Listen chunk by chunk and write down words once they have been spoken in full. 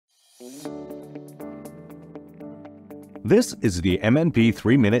This is the MNP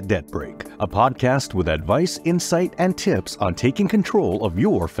 3-Minute Debt Break, a podcast with advice, insight, and tips on taking control of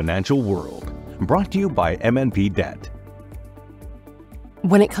your financial world. Brought to you by MNP Debt.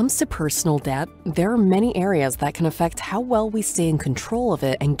 When it comes to personal debt, there are many areas that can affect how well we stay in control of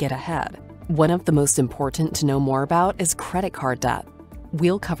it and get ahead. One of the most important to know more about is credit card debt.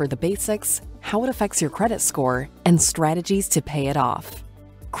 We'll cover the basics, how it affects your credit score, and strategies to pay it off.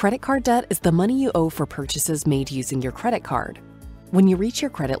 Credit card debt is the money you owe for purchases made using your credit card. When you reach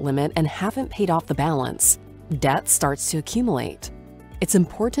your credit limit and haven't paid off the balance, debt starts to accumulate. It's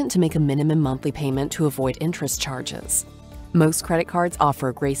important to make a minimum monthly payment to avoid interest charges. Most credit cards offer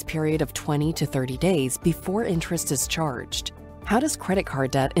a grace period of 20 to 30 days before interest is charged. How does credit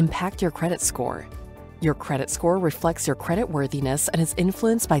card debt impact your credit score? Your credit score reflects your creditworthiness and is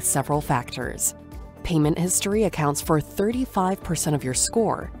influenced by several factors. Payment history accounts for 35% of your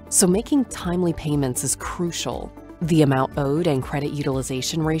score, so making timely payments is crucial. The amount owed and credit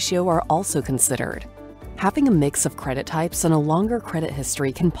utilization ratio are also considered. Having a mix of credit types and a longer credit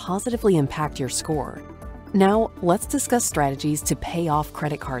history can positively impact your score. Now, let's discuss strategies to pay off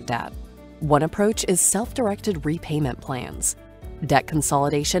credit card debt. One approach is self-directed repayment plans. Debt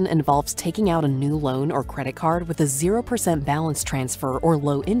consolidation involves taking out a new loan or credit card with a 0% balance transfer or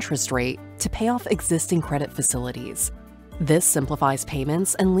low interest rate to pay off existing credit facilities. This simplifies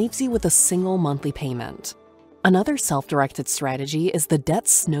payments and leaves you with a single monthly payment. Another self-directed strategy is the debt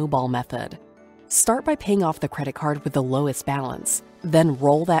snowball method. Start by paying off the credit card with the lowest balance, then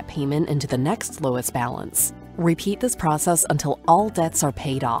roll that payment into the next lowest balance. Repeat this process until all debts are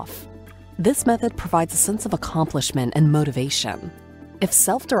paid off. This method provides a sense of accomplishment and motivation. If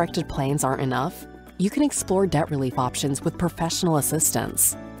self-directed plans aren't enough, you can explore debt relief options with professional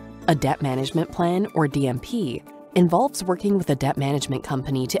assistance. A debt management plan, or DMP, involves working with a debt management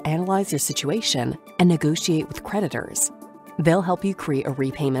company to analyze your situation and negotiate with creditors. They'll help you create a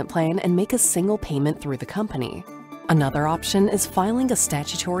repayment plan and make a single payment through the company. Another option is filing a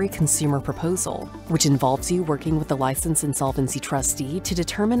statutory consumer proposal, which involves you working with a licensed insolvency trustee to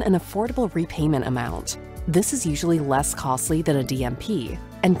determine an affordable repayment amount. This is usually less costly than a DMP,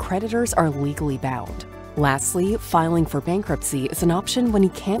 and creditors are legally bound. Lastly, filing for bankruptcy is an option when you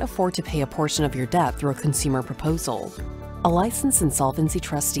can't afford to pay a portion of your debt through a consumer proposal. A licensed insolvency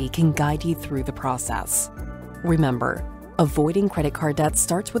trustee can guide you through the process. Remember, avoiding credit card debt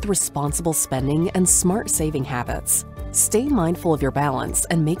starts with responsible spending and smart saving habits. Stay mindful of your balance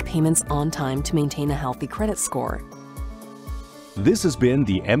and make payments on time to maintain a healthy credit score. This has been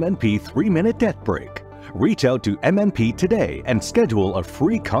the MNP 3-Minute Debt Break. Reach out to MNP today and schedule a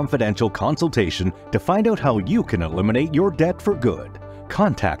free confidential consultation to find out how you can eliminate your debt for good.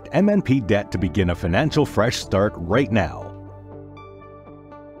 Contact MNP Debt to begin a financial fresh start right now.